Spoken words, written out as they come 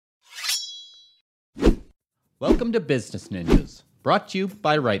Welcome to Business Ninjas, brought to you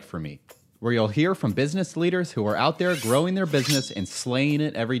by WriteForMe, where you'll hear from business leaders who are out there growing their business and slaying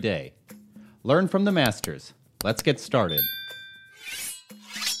it every day. Learn from the masters. Let's get started.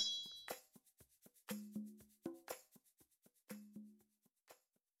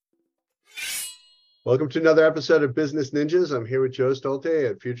 Welcome to another episode of Business Ninjas. I'm here with Joe Stolte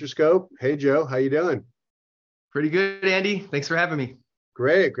at Futurescope. Hey, Joe, how you doing? Pretty good, Andy. Thanks for having me.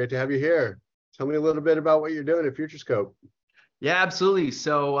 Great to have you here. Tell me a little bit about what you're doing at Futurescope. Yeah, absolutely.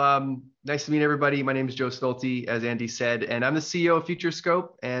 So nice to meet everybody. My name is Joe Stolte, as Andy said, and I'm the CEO of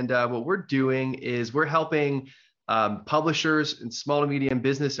Futurescope. And what we're doing is we're helping publishers and small to medium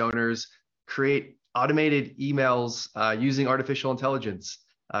business owners create automated emails using artificial intelligence.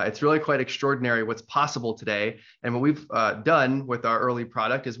 It's really quite extraordinary what's possible today. And what we've done with our early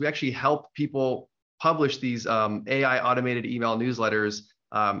product is we actually help people publish these AI automated email newsletters,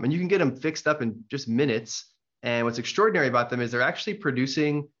 and you can get them fixed up in just minutes. And what's extraordinary about them is they're actually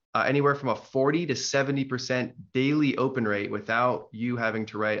producing anywhere from a 40 to 70% daily open rate without you having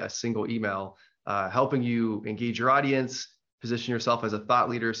to write a single email, helping you engage your audience, position yourself as a thought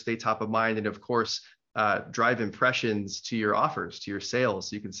leader, stay top of mind, and of course, drive impressions to your offers, to your sales,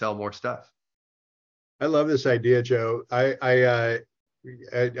 so you can sell more stuff. I love this idea, Joe. I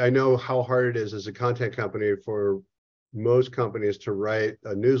know how hard it is as a content company for most companies to write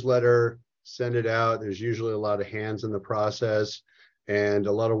a newsletter, send it out. There's usually a lot of hands in the process and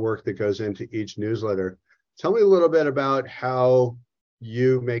a lot of work that goes into each newsletter. Tell me a little bit about how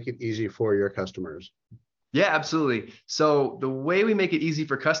you make it easy for your customers. Yeah, absolutely. So the way we make it easy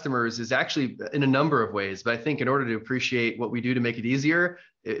for customers is actually in a number of ways. But I think in order to appreciate what we do to make it easier,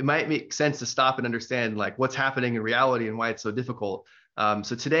 it might make sense to stop and understand like what's happening in reality and why it's so difficult.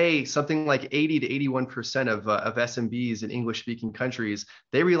 So today, something like 80 to 81% of SMBs in English-speaking countries,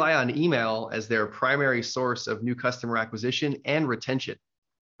 they rely on email as their primary source of new customer acquisition and retention,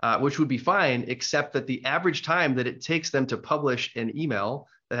 which would be fine, except that the average time that it takes them to publish an email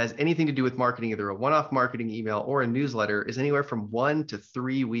that has anything to do with marketing, either a one-off marketing email or a newsletter, is anywhere from 1 to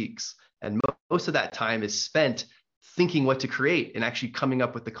 3 weeks. And most of that time is spent thinking what to create and actually coming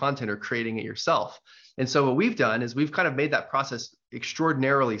up with the content or creating it yourself. And so what we've done is we've kind of made that process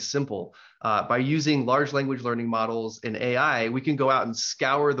extraordinarily simple. By using large language learning models and AI, we can go out and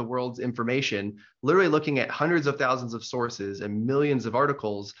scour the world's information, literally looking at hundreds of thousands of sources and millions of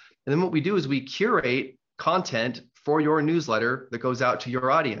articles. And then what we do is we curate content for your newsletter that goes out to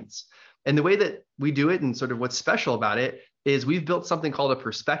your audience. And the way that we do it and sort of what's special about it is we've built something called a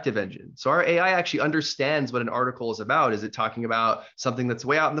perspective engine. So our AI actually understands what an article is about. Is it talking about something that's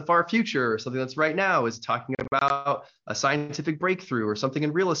way out in the far future or something that's right now? Is it talking about a scientific breakthrough or something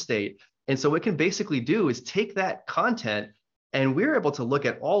in real estate? And so what it can basically do is take that content, and we're able to look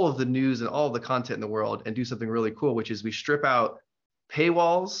at all of the news and all of the content in the world and do something really cool, which is we strip out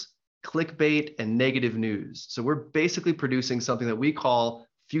paywalls, clickbait, and negative news. So we're basically producing something that we call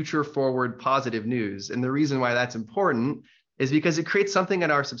future forward positive news. And the reason why that's important is because it creates something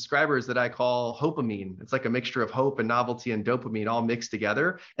in our subscribers that I call hopamine. It's like a mixture of hope and novelty and dopamine all mixed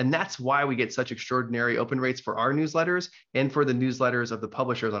together. And that's why we get such extraordinary open rates for our newsletters and for the newsletters of the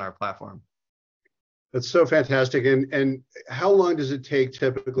publishers on our platform. That's so fantastic. And how long does it take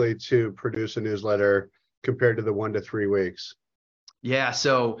typically to produce a newsletter compared to the 1 to 3 weeks? Yeah,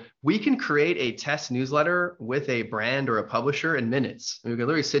 so we can create a test newsletter with a brand or a publisher in minutes. We can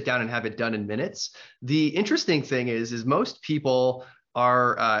literally sit down and have it done in minutes. The interesting thing is most people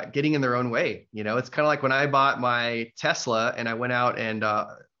are getting in their own way. You know, it's kind of like when I bought my Tesla and I went out and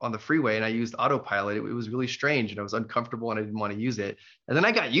on the freeway and I used autopilot. It was really strange and I was uncomfortable and I didn't want to use it. And then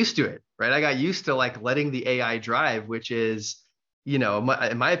I got used to it, right? I got used to like letting the AI drive, which is, you know,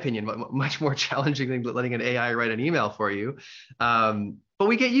 in my opinion, much more challenging than letting an AI write an email for you. But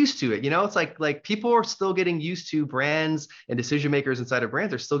we get used to it. You know, it's like people are still getting used to, brands and decision makers inside of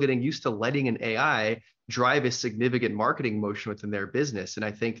brands are still getting used to letting an AI drive a significant marketing motion within their business. And I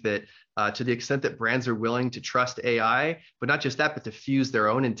think that to the extent that brands are willing to trust AI, but not just that, but to fuse their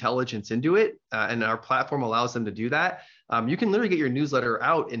own intelligence into it, and our platform allows them to do that, you can literally get your newsletter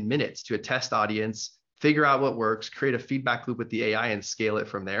out in minutes to a test audience, figure out what works, create a feedback loop with the AI and scale it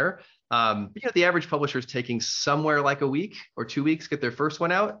from there. The average publisher is taking somewhere like a week or 2 weeks to get their first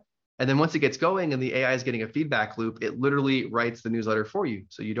one out. And then once it gets going and the AI is getting a feedback loop, it literally writes the newsletter for you.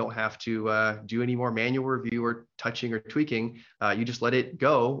 So you don't have to do any more manual review or touching or tweaking. You just let it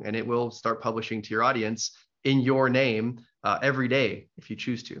go and it will start publishing to your audience in your name every day if you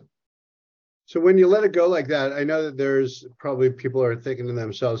choose to. So when you let it go like that, I know that there's probably people are thinking to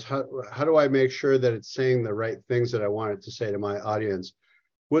themselves, how do I make sure that it's saying the right things that I want it to say to my audience?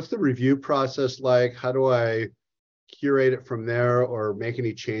 What's the review process like? How do I curate it from there or make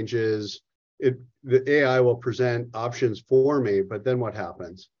any changes? The AI will present options for me, but then what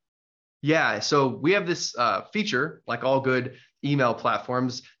happens? Yeah, so we have this feature, like all good email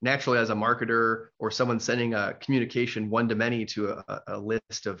platforms, naturally as a marketer or someone sending a communication one-to-many to a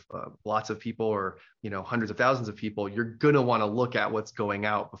list of lots of people or hundreds of thousands of people, you're going to want to look at what's going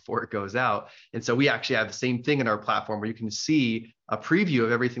out before it goes out. And so we actually have the same thing in our platform where you can see a preview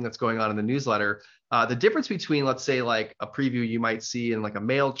of everything that's going on in the newsletter. The difference between, let's say, like a preview you might see in like a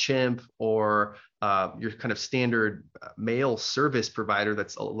MailChimp or your kind of standard mail service provider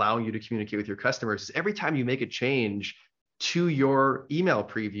that's allowing you to communicate with your customers is every time you make a change to your email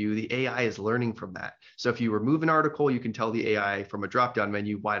preview, the AI is learning from that. So if you remove an article, you can tell the AI from a drop-down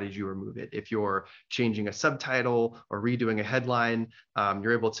menu, why did you remove it? If you're changing a subtitle or redoing a headline,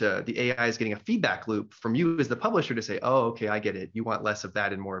 you're able to, the AI is getting a feedback loop from you as the publisher to say, oh, okay, I get it. You want less of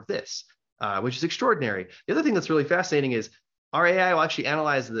that and more of this, which is extraordinary. The other thing that's really fascinating is our AI will actually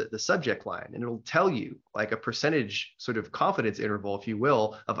analyze the subject line, and it'll tell you like a percentage sort of confidence interval, if you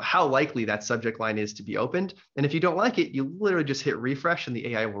will, of how likely that subject line is to be opened. And if you don't like it, you literally just hit refresh and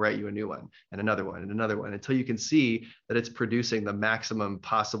the AI will write you a new one and another one and another one until you can see that it's producing the maximum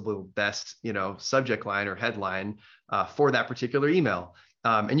possible best, subject line or headline for that particular email.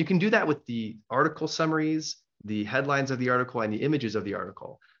 And you can do that with the article summaries, the headlines of the article, and the images of the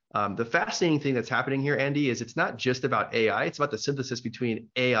article. The fascinating thing that's happening here, Andy, is it's not just about AI, it's about the synthesis between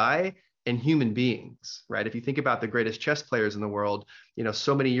AI and human beings, right? If you think about the greatest chess players in the world,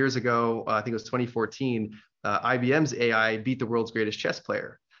 so many years ago, I think it was 2014, IBM's AI beat the world's greatest chess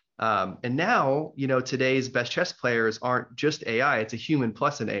player. And now, today's best chess players aren't just AI, it's a human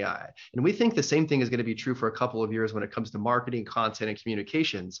plus an AI. And we think the same thing is going to be true for a couple of years when it comes to marketing, content, and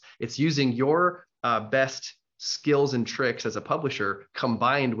communications. It's using your best skills and tricks as a publisher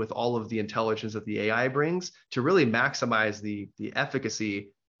combined with all of the intelligence that the AI brings to really maximize the efficacy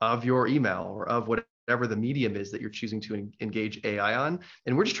of your email or of whatever the medium is that you're choosing to engage AI on.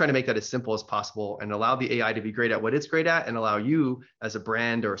 And we're just trying to make that as simple as possible and allow the AI to be great at what it's great at and allow you as a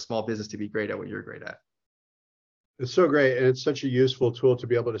brand or a small business to be great at what you're great at. It's so great. And it's such a useful tool to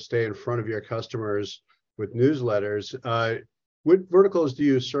be able to stay in front of your customers with newsletters. What verticals do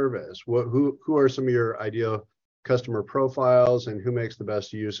you service? Who are some of your ideal customer profiles and who makes the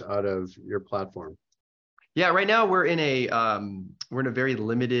best use out of your platform? Yeah, right now we're in a very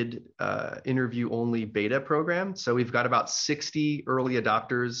limited interview only beta program. So we've got about 60 early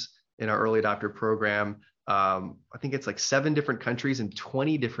adopters in our early adopter program. I think it's like 7 different countries and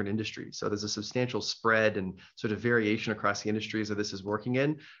 20 different industries. So there's a substantial spread and sort of variation across the industries that this is working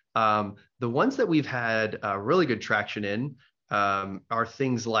in. The ones that we've had really good traction in are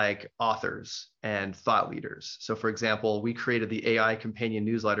things like authors and thought leaders. So for example, we created the AI companion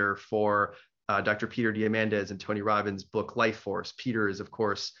newsletter for Dr. Peter Diamandis and Tony Robbins' book, Life Force. Peter is, of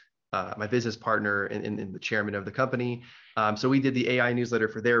course, my business partner and the chairman of the company. So we did the AI newsletter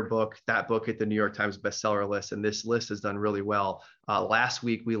for their book. That book hit the New York Times bestseller list, and this list has done really well. Last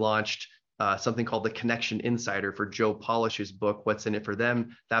week, we launched something called the Connection Insider for Joe Polish's book, What's in It for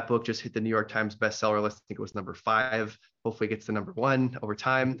Them. That book just hit the New York Times bestseller list. I think it was number 5. Hopefully it gets to number 1 over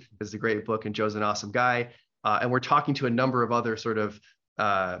time. It's a great book and Joe's an awesome guy. And we're talking to a number of other sort of,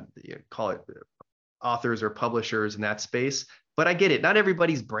 call it authors or publishers in that space. But I get it. Not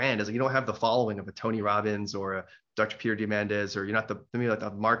everybody's brand is, you don't have the following of a Tony Robbins or a Dr. Peter Diamandis, or you're not maybe like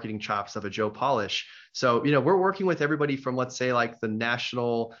the marketing chops of a Joe Polish. So, we're working with everybody from, let's say, like the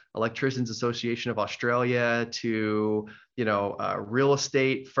National Electricians Association of Australia to, real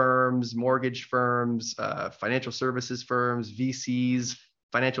estate firms, mortgage firms, financial services firms, VCs,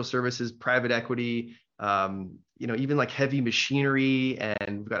 financial services, private equity, even like heavy machinery.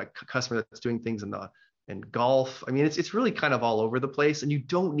 And we've got a customer that's doing things in golf. I mean, it's really kind of all over the place, and you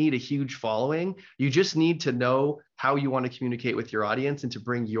don't need a huge following. You just need to know how you want to communicate with your audience and to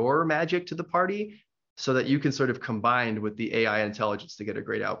bring your magic to the party so that you can sort of combine with the AI intelligence to get a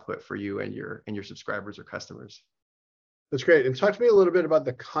great output for you and your subscribers or customers. That's great. And talk to me a little bit about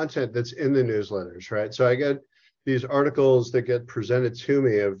the content that's in the newsletters, right? So I get these articles that get presented to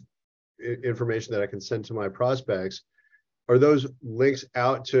me of information that I can send to my prospects. Are those links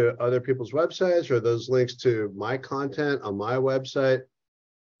out to other people's websites, or are those links to my content on my website?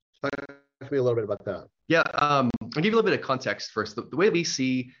 Talk to me a little bit about that. Yeah, I'll give you a little bit of context first. The way we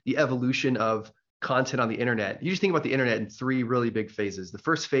see the evolution of content on the internet, you just think about the internet in 3 really big phases. The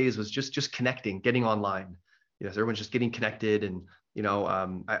first phase was just connecting, getting online. So everyone's just getting connected. And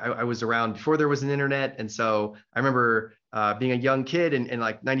I was around before there was an internet, and so I remember being a young kid and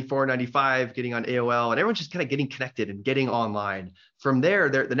like 94, 95, getting on AOL, and everyone's just kind of getting connected and getting online. From there,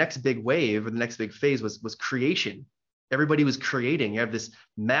 the next big wave or the next big phase was creation. Everybody was creating. You have this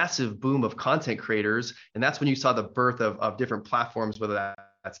massive boom of content creators, and that's when you saw the birth of different platforms, whether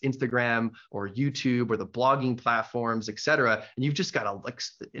that's Instagram or YouTube or the blogging platforms, et cetera. And you've just got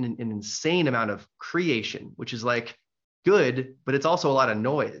an insane amount of creation, which is like good, but it's also a lot of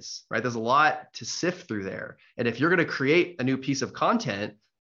noise, right? There's a lot to sift through there. And if you're going to create a new piece of content,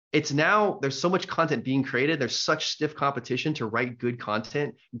 there's so much content being created. There's such stiff competition to write good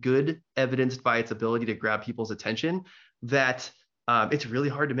content, good, evidenced by its ability to grab people's attention, that it's really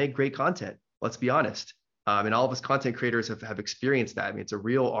hard to make great content. Let's be honest. And all of us content creators have experienced that. I mean, it's a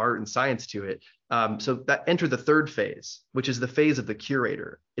real art and science to it. So that entered the third phase, which is the phase of the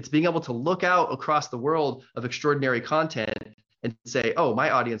curator. It's being able to look out across the world of extraordinary content and say, oh,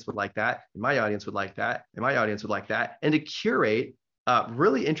 my audience would like that, and my audience would like that, and my audience would like that, and to curate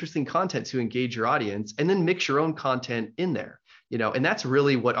really interesting content to engage your audience, and then mix your own content in there. And that's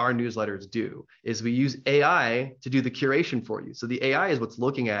really what our newsletters do, is we use AI to do the curation for you. So the AI is what's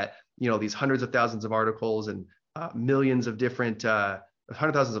looking at, these hundreds of thousands of articles and millions of different,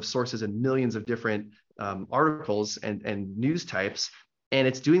 hundred thousands of sources and millions of different articles and news types. And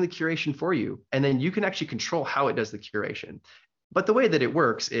it's doing the curation for you. And then you can actually control how it does the curation. But the way that it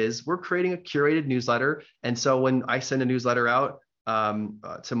works is we're creating a curated newsletter. And so when I send a newsletter out,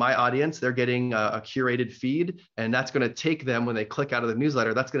 to my audience, they're getting a curated feed, and that's going to take them, when they click out of the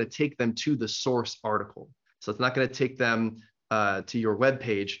newsletter, that's going to take them to the source article. So it's not going to take them to your web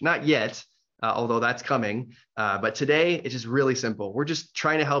page, not yet, although that's coming. But today, it's just really simple. We're just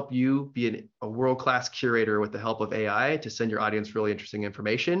trying to help you be a world-class curator with the help of AI to send your audience really interesting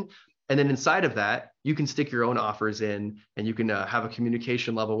information. And then inside of that, you can stick your own offers in, and you can have a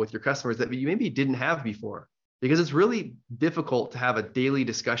communication level with your customers that you maybe didn't have before. Because it's really difficult to have a daily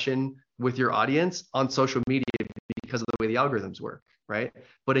discussion with your audience on social media because of the way the algorithms work, right?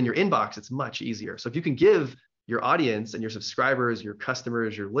 But in your inbox, it's much easier. So if you can give your audience and your subscribers, your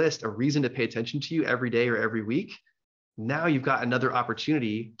customers, your list a reason to pay attention to you every day or every week, now you've got another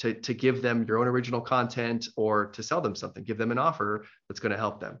opportunity to give them your own original content or to sell them something, give them an offer that's going to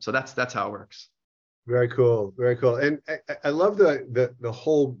help them. So that's how it works. Very cool. Very cool. And I love the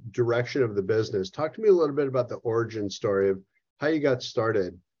whole direction of the business. Talk to me a little bit about the origin story of how you got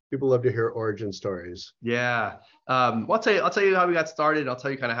started. People love to hear origin stories. Yeah. Well, I'll tell you how we got started. I'll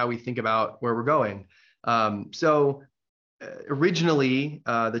tell you kind of how we think about where we're going. Originally,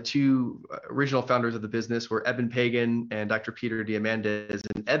 the two original founders of the business were Eben Pagan and Dr. Peter Diamandis.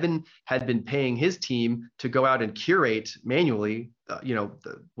 And Eben had been paying his team to go out and curate manually,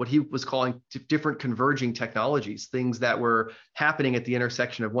 what he was calling different converging technologies, things that were happening at the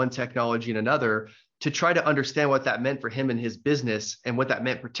intersection of one technology and another, to try to understand what that meant for him and his business, and what that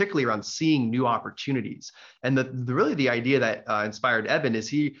meant particularly around seeing new opportunities. And the idea that inspired Eben is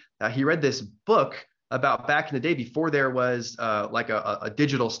he read this book about back in the day before there was like a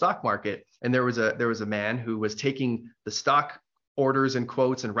digital stock market, and there was a man who was taking the stock orders and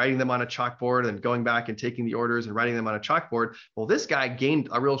quotes and writing them on a chalkboard, and going back and taking the orders and writing them on a chalkboard. Well, this guy gained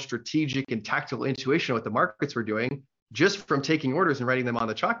a real strategic and tactical intuition of what the markets were doing just from taking orders and writing them on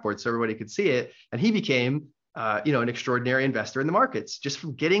the chalkboard so everybody could see it. And he became an extraordinary investor in the markets just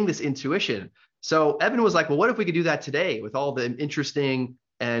from getting this intuition. So Eben was like, well, what if we could do that today with all the interesting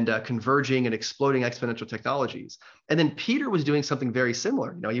and converging and exploding exponential technologies? And then Peter was doing something very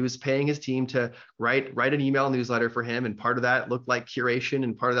similar. He was paying his team to write an email newsletter for him, and part of that looked like curation,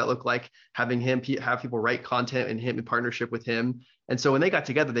 and part of that looked like having him have people write content and him in partnership with him. And so when they got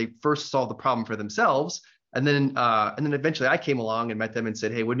together, they first solved the problem for themselves, and then eventually I came along and met them and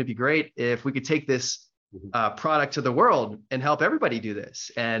said, hey, wouldn't it be great if we could take this product to the world and help everybody do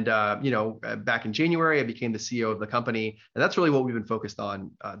this? And back in January, I became the CEO of the company, and that's really what we've been focused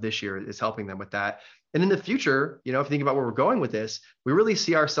on this year, is helping them with that. And in the future, if you think about where we're going with this, we really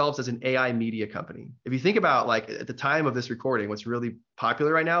see ourselves as an AI media company. If you think about, like, at the time of this recording, what's really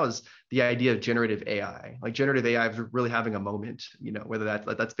popular right now is the idea of generative AI. Like, generative AI is really having a moment, whether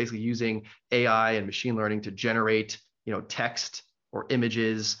that's basically using AI and machine learning to generate, text or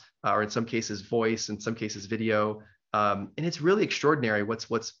images, or in some cases voice, in some cases video. And it's really extraordinary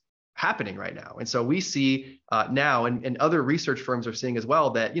what's happening right now. And so we see now, and other research firms are seeing as well,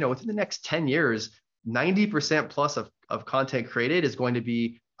 that within the next 10 years, 90% plus of content created is going to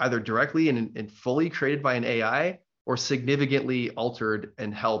be either directly and fully created by an AI, or significantly altered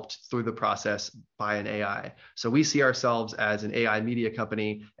and helped through the process by an AI. So we see ourselves as an AI media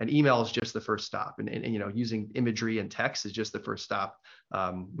company, and email is just the first stop. And using imagery and text is just the first stop.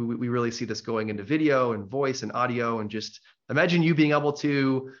 We really see this going into video and voice and audio, and just imagine you being able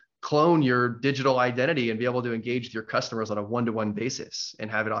to clone your digital identity and be able to engage with your customers on a one-to-one basis and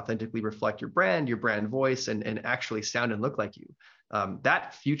have it authentically reflect your brand voice, and actually sound and look like you.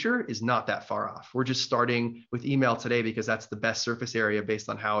 That future is not that far off. We're just starting with email today because that's the best surface area based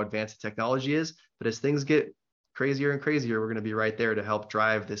on how advanced the technology is. But as things get crazier and crazier, we're going to be right there to help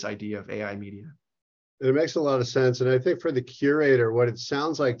drive this idea of AI media. It makes a lot of sense. And I think for the curator, what it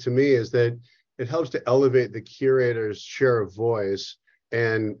sounds like to me is that it helps to elevate the curator's share of voice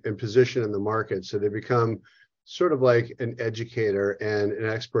and position in the market. So they become sort of like an educator and an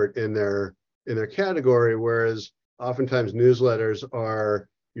expert in their category, whereas oftentimes newsletters are,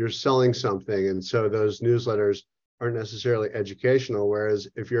 you're selling something. And so those newsletters aren't necessarily educational. Whereas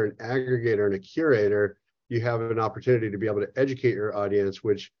if you're an aggregator and a curator, you have an opportunity to be able to educate your audience,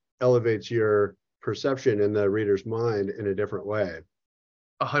 which elevates your perception in the reader's mind in a different way.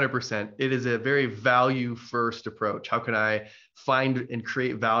 100%. It is a very value first approach. How can I find and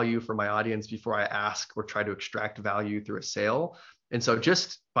create value for my audience before I ask or try to extract value through a sale? And so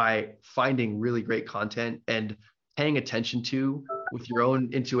just by finding really great content and paying attention to with your own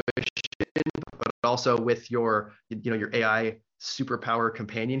intuition, but also with your AI superpower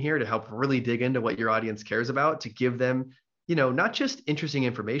companion here to help really dig into what your audience cares about, to give them, not just interesting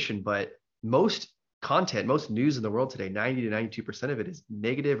information, but most content, most news in the world today, 90 to 92% of it is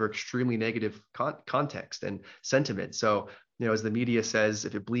negative or extremely negative context and sentiment. So, as the media says,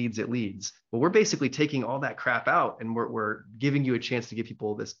 if it bleeds, it leads. Well, we're basically taking all that crap out, and we're giving you a chance to give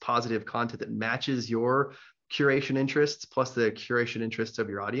people this positive content that matches your curation interests plus the curation interests of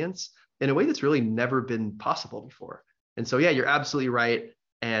your audience in a way that's really never been possible before. And so, yeah, you're absolutely right.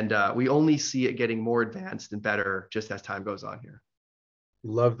 And we only see it getting more advanced and better just as time goes on here.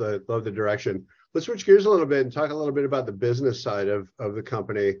 Love the direction. Let's switch gears a little bit and talk a little bit about the business side of the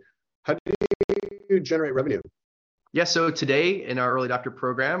company. How do you generate revenue? Yeah, so today in our early adopter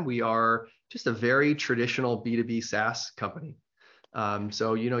program, we are just a very traditional B2B SaaS company.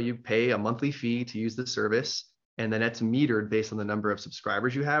 So, you pay a monthly fee to use the service, and then it's metered based on the number of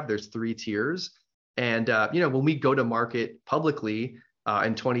subscribers you have. There's 3 tiers. And, when we go to market publicly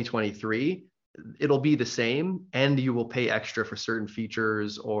in 2023, it'll be the same, and you will pay extra for certain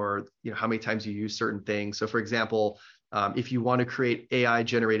features or how many times you use certain things. So for example, if you want to create AI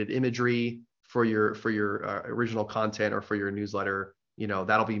generated imagery for your original content or for your newsletter,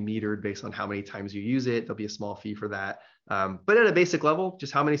 that'll be metered based on how many times you use it. There'll be a small fee for that. But at a basic level,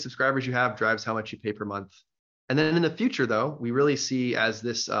 just how many subscribers you have drives how much you pay per month. And then in the future, though, we really see as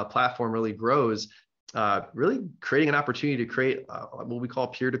this platform really grows, really creating an opportunity to create what we call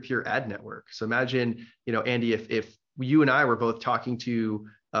peer-to-peer ad network. So imagine, Andy, if you and I were both talking to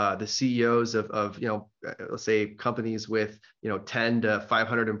the CEOs of let's say companies with 10 to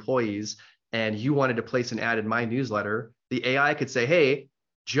 500 employees, and you wanted to place an ad in my newsletter, the AI could say, "Hey,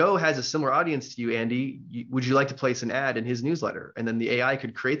 Joe has a similar audience to you, Andy. Would you like to place an ad in his newsletter?" And then the AI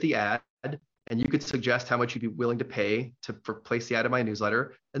could create the ad, and you could suggest how much you'd be willing to pay for place the ad in my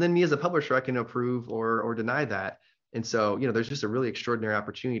newsletter. And then me as a publisher, I can approve or deny that. And so, there's just a really extraordinary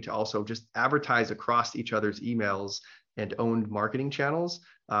opportunity to also just advertise across each other's emails and owned marketing channels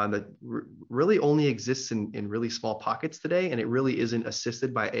that really only exists in really small pockets today. And it really isn't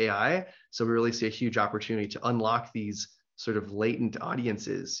assisted by AI. So we really see a huge opportunity to unlock these sort of latent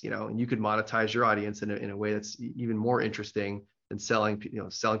audiences, and you could monetize your audience in a way that's even more interesting than selling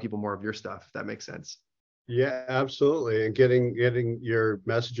people more of your stuff, if that makes sense. Yeah, absolutely. And getting your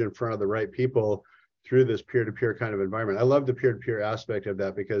message in front of the right people through this peer-to-peer kind of environment. I love the peer-to-peer aspect of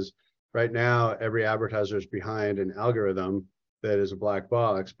that, because right now every advertiser is behind an algorithm that is a black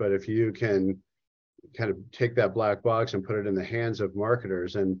box. But if you can kind of take that black box and put it in the hands of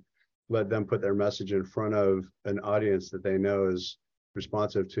marketers and let them put their message in front of an audience that they know is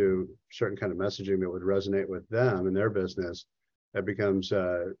responsive to certain kind of messaging that would resonate with them and their business, that becomes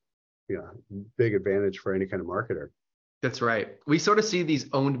big advantage for any kind of marketer. That's right. We sort of see these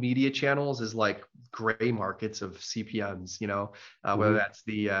owned media channels as like gray markets of CPMs, whether that's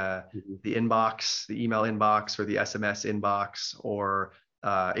the inbox, the email inbox, or the SMS inbox, or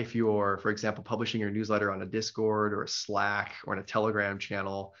if you're, for example, publishing your newsletter on a Discord or a Slack or on a Telegram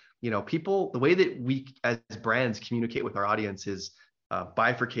channel, people, the way that we as brands communicate with our audience is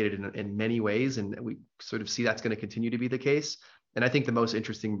bifurcated in many ways. And we sort of see that's going to continue to be the case. And I think the most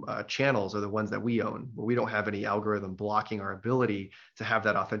interesting channels are the ones that we own, where we don't have any algorithm blocking our ability to have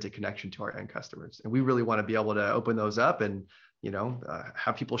that authentic connection to our end customers. And we really want to be able to open those up and,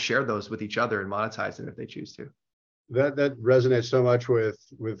 have people share those with each other and monetize them if they choose to. That resonates so much with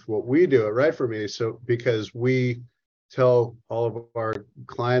what we do at WriteForMe. So because we tell all of our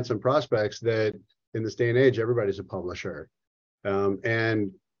clients and prospects that in this day and age, everybody's a publisher,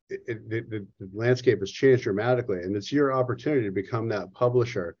 and the landscape has changed dramatically, and it's your opportunity to become that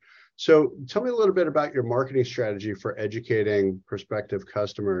publisher. So tell me a little bit about your marketing strategy for educating prospective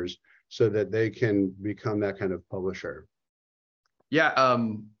customers so that they can become that kind of publisher. Yeah.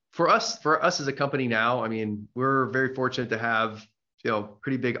 For us as a company now, I mean, we're very fortunate to have,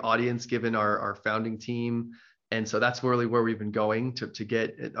 pretty big audience given our founding team. And so that's really where we've been going to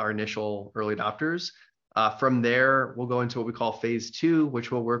get our initial early adopters. From there, we'll go into what we call phase 2,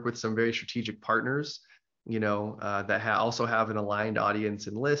 which will work with some very strategic partners, that also have an aligned audience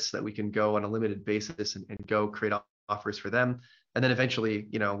and lists that we can go on a limited basis and go create offers for them. And then eventually,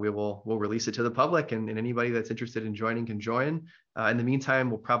 we'll release it to the public, and anybody that's interested in joining can join. In the meantime,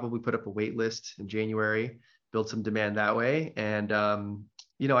 we'll probably put up a wait list in January, build some demand that way. And,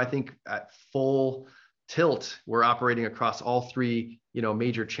 I think at full tilt, we're operating across all 3,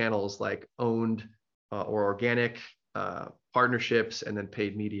 major channels like owned or organic, partnerships, and then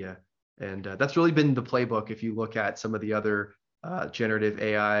paid media. And that's really been the playbook. If you look at some of the other generative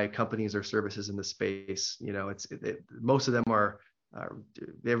AI companies or services in the space, most of them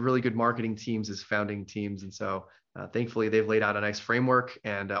they have really good marketing teams as founding teams. And so thankfully they've laid out a nice framework,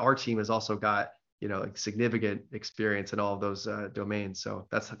 and our team has also got, significant experience in all of those domains. So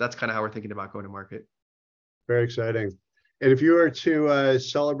that's kind of how we're thinking about going to market. Very exciting. And if you were to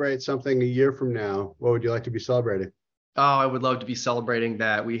celebrate something a year from now, what would you like to be celebrating? Oh, I would love to be celebrating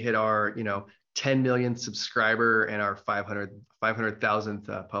that we hit our, 10 million subscriber and our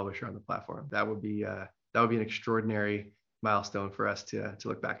 500,000th publisher on the platform. That would be an extraordinary milestone for us to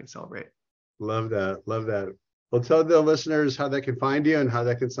look back and celebrate. Love that. Love that. Well, tell the listeners how they can find you and how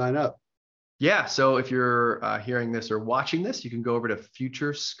they can sign up. Yeah. So if you're hearing this or watching this, you can go over to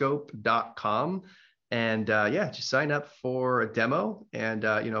Futurescope.com and just sign up for a demo. And,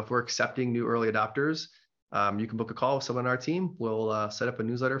 if we're accepting new early adopters, you can book a call with someone on our team. We'll set up a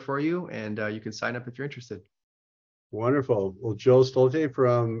newsletter for you, and you can sign up if you're interested. Wonderful. Well, Joel Stolte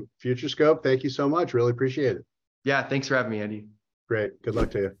from Futurescope, thank you so much. Really appreciate it. Yeah, thanks for having me, Andy. Great. Good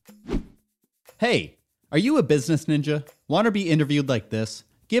luck to you. Hey, are you a business ninja? Want to be interviewed like this?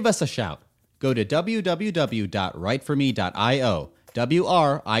 Give us a shout. Go to www.writeforme.io,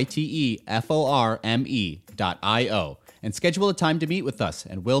 WriteForme.io, and schedule a time to meet with us,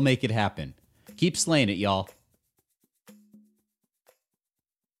 and we'll make it happen. Keep slaying it, y'all.